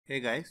Hey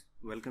guys,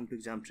 welcome to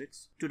Exam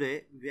Tricks.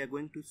 Today we are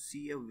going to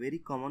see a very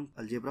common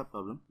algebra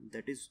problem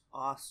that is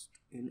asked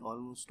in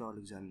almost all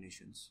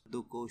examinations.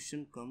 The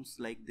question comes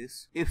like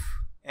this: if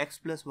x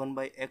plus 1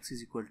 by x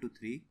is equal to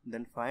 3,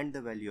 then find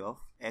the value of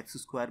x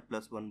square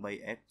plus 1 by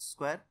x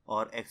square,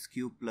 or x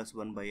cube plus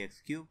 1 by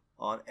x cube,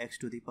 or x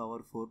to the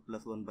power 4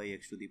 plus 1 by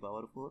x to the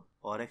power 4,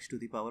 or x to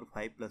the power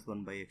 5 plus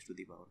 1 by x to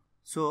the power.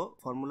 So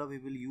formula we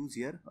will use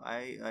here,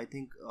 I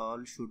think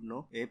all should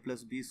know: a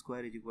plus b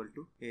square is equal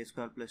to a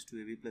square plus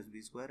 2ab plus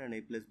b square, and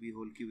a plus b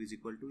whole cube is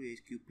equal to a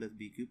cube plus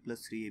b cube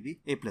plus 3ab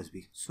a plus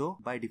b. So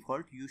by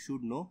default you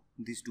should know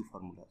these two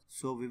formulas.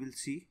 So we will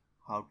see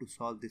how to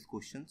solve these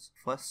questions.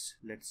 First,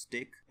 let's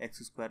take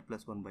x square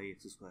plus 1 by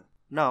x square.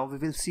 Now we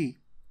will see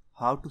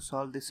how to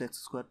solve this x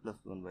square plus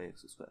 1 by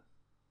x square.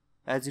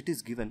 As it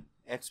is given,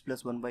 x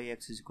plus 1 by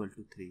x is equal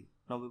to 3.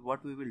 Now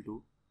what we will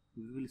do,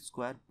 we will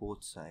square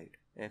both sides.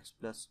 X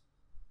plus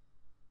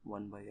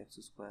 1 by x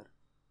square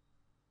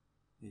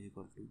is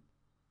equal to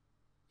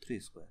 3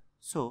 square.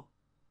 So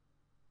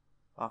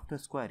after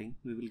squaring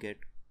we will get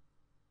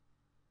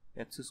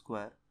x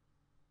square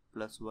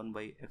plus 1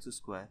 by x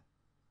square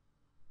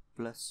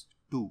plus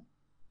 2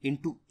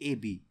 into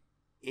ab.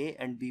 A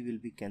and b will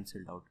be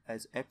cancelled out,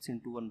 as x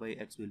into 1 by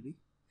x will be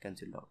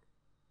cancelled out,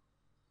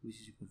 which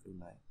is equal to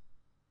 9.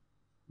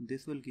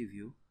 This will give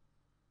you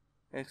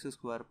x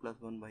square plus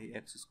 1 by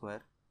x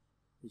square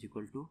is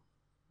equal to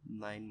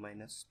 9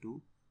 minus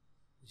 2,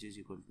 which is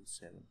equal to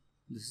 7.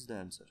 This is the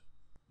answer.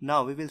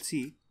 Now we will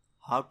see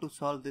how to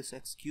solve this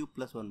x cube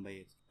plus 1 by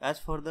x. As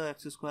for the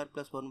x square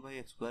plus 1 by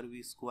x square,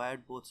 we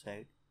squared both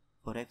sides.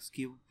 For x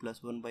cube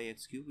plus 1 by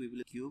x cube, we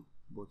will cube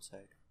both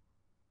sides.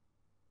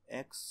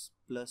 X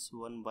plus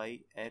 1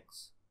 by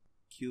x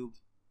cube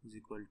is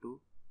equal to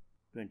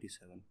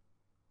 27.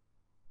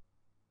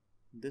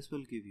 This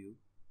will give you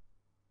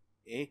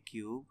a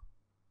cube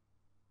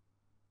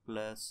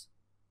plus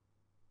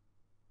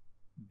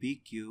b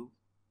cube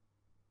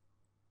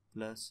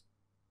plus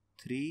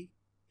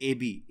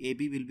 3ab.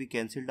 ab will be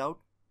cancelled out,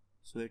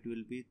 so it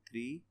will be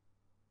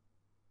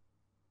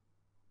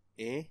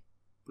 3a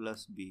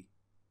plus b.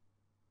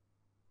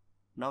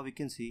 Now we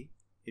can see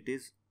it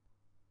is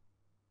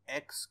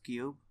x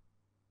cube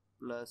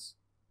plus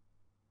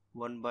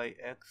 1 by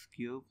x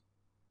cube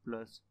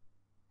plus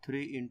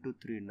 3 into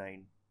 3,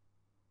 9,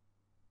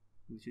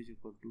 which is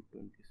equal to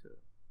 27.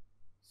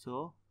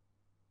 So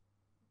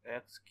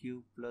x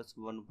cube plus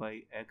 1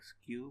 by x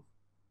cube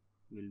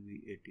will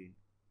be 18.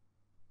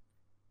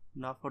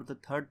 Now for the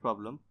third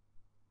problem,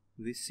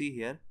 we see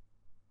here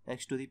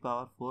x to the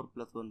power 4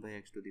 plus 1 by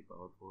x to the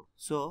power 4.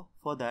 So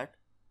for that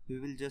we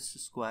will just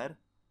square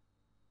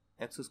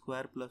x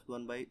square plus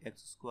 1 by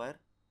x square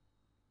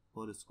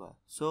whole square.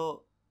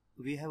 So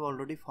we have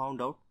already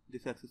found out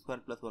this x square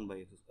plus 1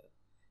 by x square.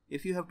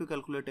 If you have to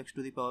calculate x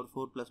to the power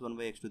 4 plus 1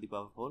 by x to the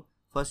power 4,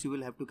 first you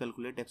will have to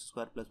calculate x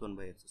square plus 1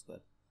 by x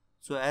square.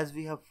 So as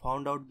we have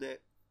found out the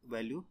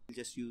value, we'll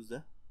just use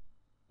the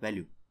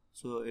value.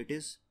 So it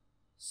is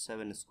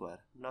 7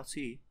 square. Now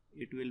see,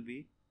 it will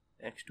be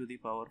x to the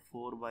power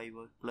 4 by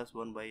plus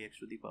 1 by x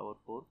to the power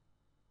 4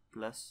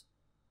 plus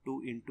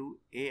 2 into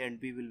a and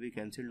b will be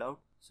cancelled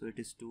out. So it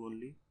is 2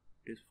 only.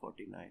 It is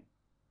 49,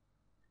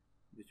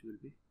 which will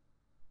be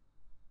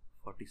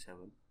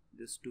 47.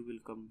 This 2 will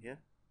come here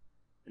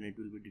and it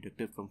will be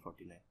deducted from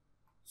 49.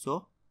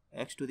 So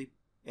x to the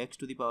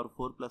power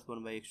 4 plus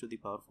 1 by x to the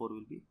power 4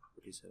 will be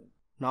 47.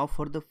 Now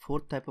for the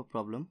fourth type of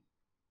problem,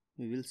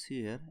 we will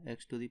see here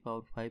x to the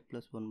power 5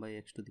 plus 1 by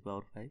x to the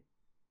power 5.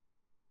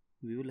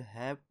 We will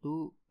have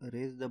to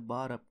raise the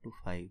bar up to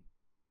 5.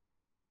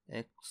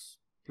 X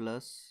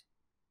plus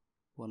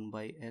 1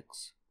 by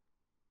x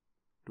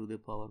to the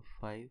power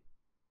 5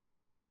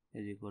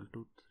 is equal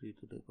to 3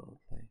 to the power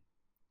 5.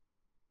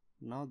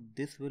 Now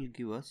this will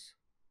give us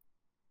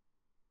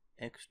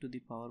x to the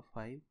power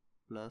 5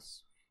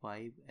 plus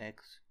 5x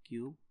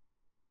cube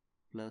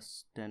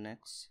plus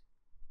 10x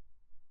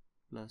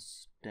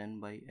plus 10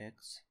 by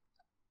x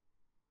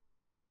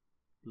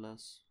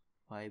plus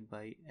 5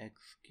 by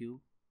x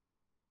cube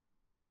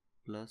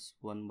plus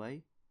 1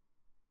 by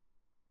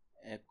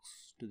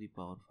x to the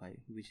power 5,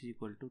 which is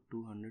equal to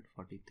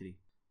 243.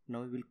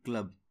 Now we will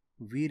club.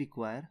 We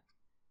require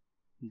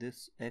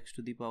this x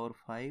to the power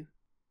 5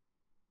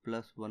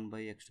 plus 1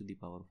 by x to the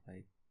power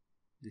 5.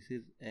 This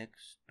is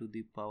x to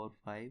the power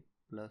 5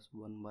 plus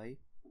 1 by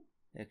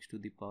x to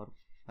the power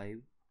 5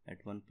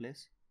 at one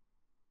place.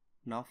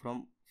 Now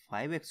from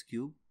 5x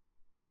cube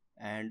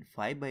and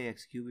 5 by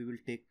x cube, we will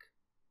take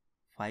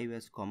 5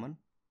 as common.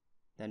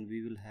 Then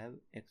we will have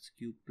x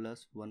cube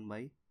plus 1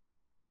 by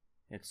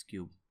x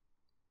cube.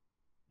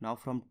 Now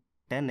from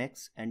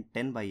 10x and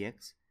 10 by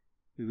x,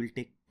 we will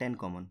take 10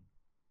 common.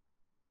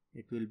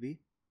 It will be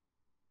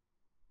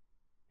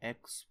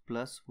x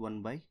plus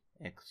 1 by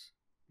x,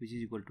 which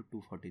is equal to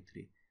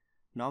 243.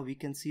 Now we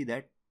can see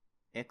that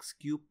x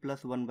cube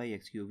plus 1 by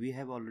x cube, we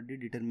have already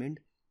determined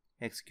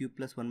x cube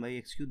plus 1 by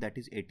x cube, that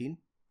is 18,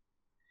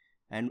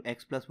 and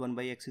x plus 1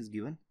 by x is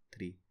given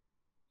 3.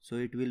 So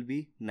it will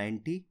be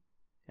 90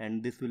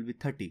 and this will be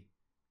 30.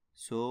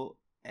 So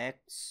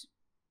x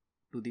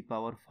to the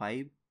power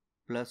 5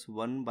 plus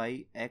 1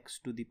 by x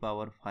to the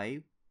power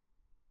 5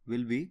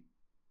 will be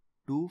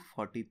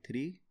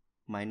 243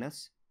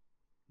 minus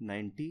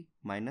 90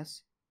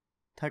 minus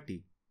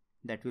 30.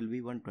 That will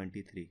be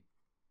 123.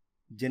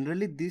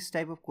 Generally this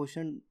type of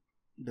question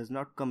does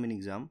not come in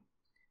exam.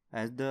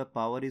 As the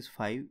power is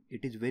 5,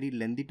 it is very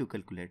lengthy to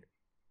calculate.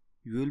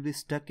 You will be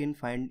stuck in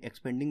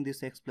expanding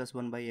this x plus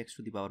 1 by x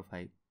to the power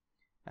 5.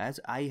 As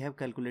I have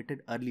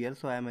calculated earlier,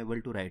 so I am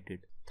able to write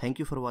it. Thank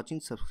you for watching.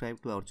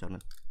 Subscribe to our channel.